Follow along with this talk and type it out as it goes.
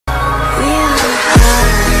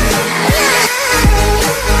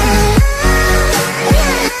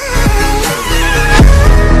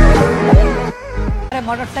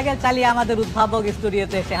Motorcycle চালিয়ে আমাদের উদ্ভাবক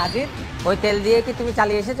স্টুডিওতে এসে হাজির। ওই তেল দিয়ে কি তুমি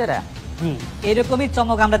চালিয়ে এসেছো এটা? এরকমই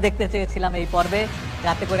চমক আমরা দেখতে চেয়েছিলাম এই পর্বে,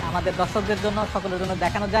 যাতে করে আমাদের দর্শকদের জন্য, সকলের জন্য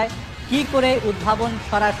দেখানো যায় কি করে উদ্ভাবন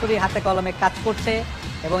সরাসরি হাতে কলমে কাজ করছে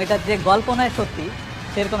এবং এটা যে গল্প নয় সত্যি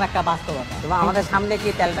সেরকম একটা বাস্তবতা। তোমার আমাদের সামনে কি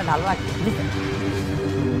তেলটা ঢালো রাখি?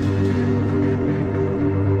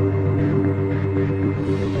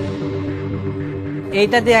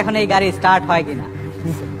 এইটা দিয়ে এখন এই গাড়ি স্টার্ট হয় কিনা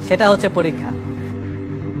সেটা হচ্ছে পরীক্ষা।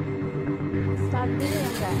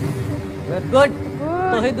 গুড।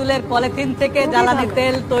 তহিদুলের পলিথিন থেকে জ্বালানি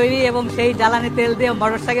তেল তৈরি এবং সেই জ্বালানি তেল দিয়ে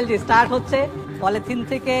মোটরসাইকেলটি স্টার্ট হচ্ছে। পলিথিন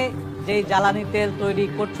থেকে যেই জ্বালানি তেল তৈরি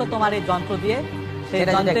করছো তোমার এই যন্ত্র দিয়ে, সেই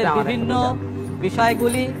যন্ত্রের বিভিন্ন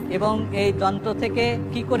বিষয়গুলি এবং এই যন্ত্র থেকে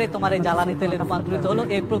কি করে তোমার এই জ্বালানি তেলে রূপান্তরিত হলো,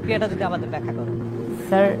 এই প্রক্রিয়াটা যদি আমাদের ব্যাখ্যা করো।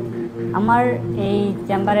 স্যার, আমার এই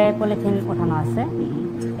চেম্বারে পলিথিন ওঠানো আছে।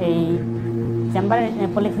 এই চেম্বারে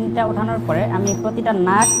পলিথিনটা ওঠানোর পরে আমি প্রতিটা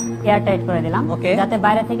নাট এয়ার টাইট করে দিলাম, যাতে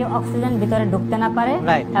বাইরে থেকে অক্সিজেন ভিতরে ঢুকতে না পারে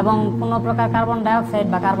এবং কোনো প্রকার কার্বন ডাইঅক্সাইড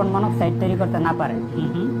বা কার্বন মনোক্সাইড তৈরি করতে না পারে।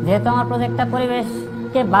 যেহেতু আমার প্রজেক্টটা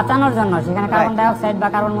পরিবেশকে বাঁচানোর জন্য, সেখানে কার্বন ডাইঅক্সাইড বা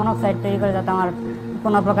কার্বন মনোক্সাইড তৈরি করে যাতে আমার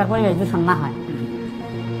কোনো প্রকার পরিবেশ দূষণ না হয়,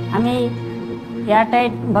 আমি এয়ার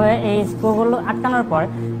টাইট ভাবে এই স্ক্রুগুলো আটকানোর পর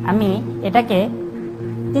আমি এটাকে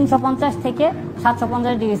 350 থেকে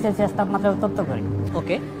 750 ডিগ্রি সেলসিয়াস তাপমাত্রায় উত্তপ্ত করি।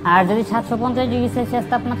 ওকে। আর যদি 750 ডিগ্রি সেলসিয়াস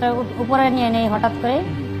তাপমাত্রার উপরে নিয়ে নেই হঠাৎ করে,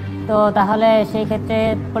 তো তাহলে সেই ক্ষেত্রে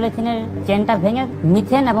পলিথিনের চেনটা ভেঙে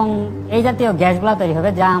মিথেন এবং এই জাতীয় গ্যাসগুলো তৈরি হবে,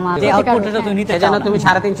 যা আমার তুমি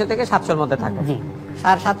 350 থেকে 700 মধ্যে থাকো। জি,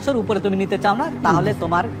 750 উপরে তুমি নিতে চাও না, তাহলে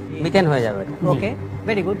তোমার মিথেন হয়ে যাবে। ওকে,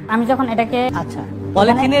 ভেরি গুড। আমি যখন এটাকে আচ্ছা,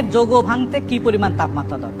 পলিথিনের যৌগ ভাঙতে কি পরিমাণ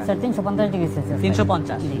তাপমাত্রা দরকার? Sir 350 degree Celsius.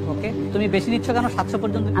 350। ওকে, তুমি বেশি নিচ্ছ কেন 700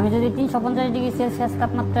 পর্যন্ত? আমি যদি 350 ডিগ্রি সেলসিয়াস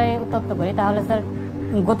তাপমাত্রায় উত্তপ্ত করি, তাহলে স্যার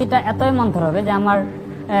গতিটা এতই মন্থর হবে যে আমার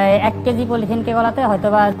 1 কেজি পলিথিনকে গলাতে হয়তো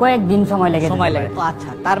বা কয়েকদিন সময় লাগে। আচ্ছা,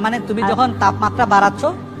 তার মানে তুমি যখন তাপমাত্রা বাড়াচ্ছ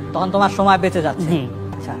তখন তোমার সময় বেঁচে যাচ্ছে। জি।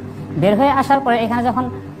 আচ্ছা, বের হয়ে আসার পরে এখানে যখন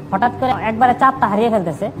হঠাৎ করে একবারে চাপটা হারিয়ে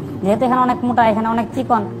ফেলতেছে, যেহেতু এখানে অনেক মোটা, এখানে অনেক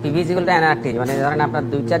চিকন, পিভিসি গুলো এনার্টি, মানে ধরেন আপনার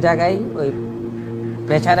 2-4 জায়গায় ওই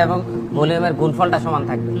প্রেসার এবং ভলিউমের গুণফলটা সমান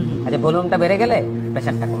থাকবে। আচ্ছা, ভলিউমটা বেড়ে গেলে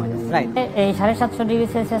প্রেসারটা কমে যাবে। রাইট। এই 750 ডিগ্রি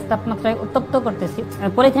সেলসিয়াস তাপমাত্রায় উত্তপ্ত করতেছি,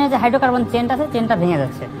 পলিথিনের যে হাইড্রোকার্বন চেনটা আছে, চেনটা ভেঙে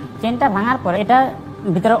যাচ্ছে। চেনটা ভাঙার পরে এটা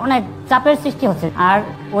ভিতরে অনেক চাপের সৃষ্টি হচ্ছে, আর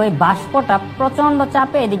ওই বাষ্পটা প্রচন্ড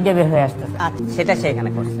চাপে এদিক দিয়ে বের হয়ে আসতেছে। আচ্ছা, সেটা সে এখানে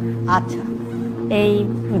করছে। আচ্ছা, এই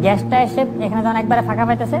গ্যাসটা এসে এখানে যখন একবারে ফাঁকা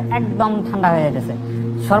পাইতেছে, একদম ঠান্ডা হয়ে যাইতেছে,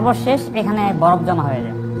 সর্বশেষ এখানে বরফ জমা হয়ে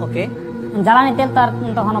যায়। ওকে। জ্বালানি তেল তার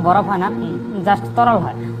তখনও বরফ হয় না, জাস্ট তরল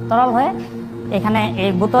হয়। তরল হয়ে এখানে এই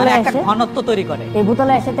বোতলে এসে ঘনত্ব তৈরি করে, এই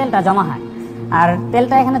বোতলে এসে তেলটা জমা হয়। আর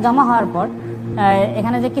তেলটা এখানে জমা হওয়ার পর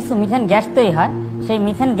এখানে যে কিছু মিথেন গ্যাস তৈরি হয়, সেই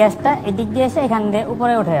মিথেন গ্যাসটা এদিক দিয়ে এসে এখান দিয়ে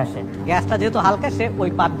উপরে উঠে আসে। গ্যাসটা যেহেতু হালকা, সে ওই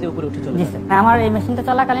পাত দিয়ে উপরে উঠে চলে যায়। আমার এই মেশিনটা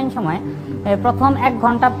চলাকালীন সময় প্রথম 1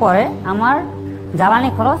 ঘন্টা পরে আমার জ্বালানি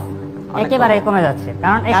খরচ একেবারে কমে যাচ্ছে,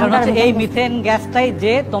 কারণ এই মিথেন গ্যাসটাই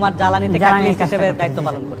যে তোমার জ্বালানিতে ক্যাটালিস্ট হিসেবে দায়িত্ব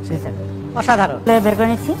পালন করছে। অসাধারণ। বের করে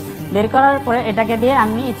নিচ্ছি। বের করার পরে এটাকে দিয়ে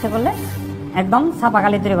আমি ইচ্ছে করলে একদম ছাপা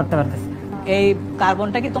কালি তৈরি করতে পারতেছি। এই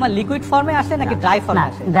কার্বনটা কি তোমার লিকুইড ফর্মে আসে নাকি ড্রাই ফর্মে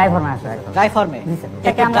আসে? ড্রাই ফর্মে আসে। ড্রাই ফর্মে।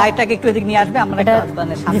 এটা ড্রাইটাকে একটু এদিক নিয়ে আসবে, আমরা এটা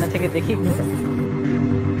সামনে থেকে দেখি।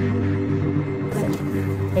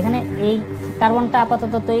 এখানে এই কার্বনটা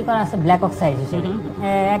আপাতত তৈরি করা আছে ব্ল্যাক অক্সাইড হিসেবে।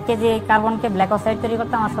 1 কেজি কার্বনকে ব্ল্যাক অক্সাইড তৈরি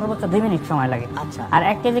করতে আমার সর্বোচ্চ 2 মিনিট সময় লাগে। আচ্ছা। আর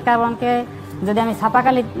 1 কেজি কার্বনকে যদি আমি ছাপা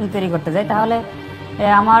কালি তৈরি করতে যাই, তাহলে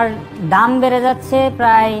আমার দাম বেড়ে যাচ্ছে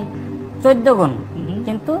প্রায় 14 গুণ,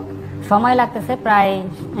 কিন্তু সময় লাগতেছে প্রায়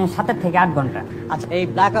 7 থেকে 8 ঘন্টা। আচ্ছা, এই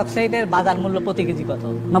ব্ল্যাক অক্সাইডের বাজার মূল্য প্রতি কেজি কত?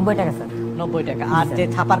 90 টাকা স্যার। 90 টাকা। আর যে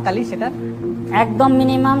ছাপার কালি সেটা একদম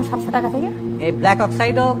মিনিমাম 700 টাকা থেকে। এই ব্ল্যাক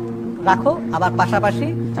অক্সাইডও রাখো, আবার পাশাপাশি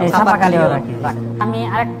ছাপা কালিও রাখি। আমি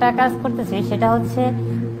আরেকটা কাজ করতেছি, সেটা হচ্ছে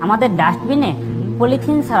আমাদের ডাস্টবিনে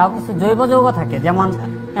পলিথিন ছাড়াও কিছু জৈব যৌগ থাকে, যেমন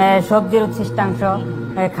সবজির উচ্ছিষ্টাংশ,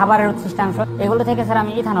 খাবারের উচ্ছিষ্টাংশ, এগুলো থেকে স্যার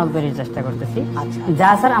আমি ইথানল তৈরির চেষ্টা করতেছি, যা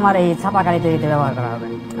স্যার আমার এই ছাপা কালি তৈরিতে ব্যবহার করা হবে।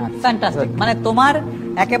 ফ্যান্টাস্টিক। মানে তোমার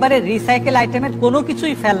একেবারে রিসাইকেল আইটেমের কোনো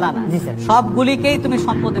কিছুই ফেললা না। জি স্যার। সবগুলিকেই তুমি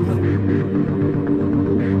সম্পদে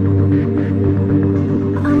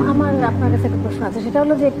আমার আপনার কাছে একটা প্রশ্ন আছে, সেটা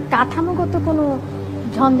হলো যে কাঠামোগত কোনো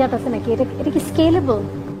ঝঞ্ঝাট আছে নাকি? এটা কি স্কেলেবল?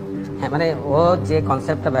 হ্যাঁ, মানে ও যে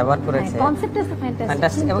কনসেপ্টটা ব্যবহার করেছে, কনসেপ্ট ইজ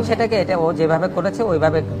ফ্যান্টাস্টিক, এবং সেটাকে এটা ও যেভাবে করেছে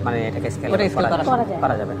ওইভাবে মানে এটাকে স্কেল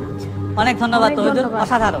করা যাবে। অনেক ধন্যবাদ তহিদুল,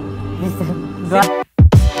 অসাধারণ।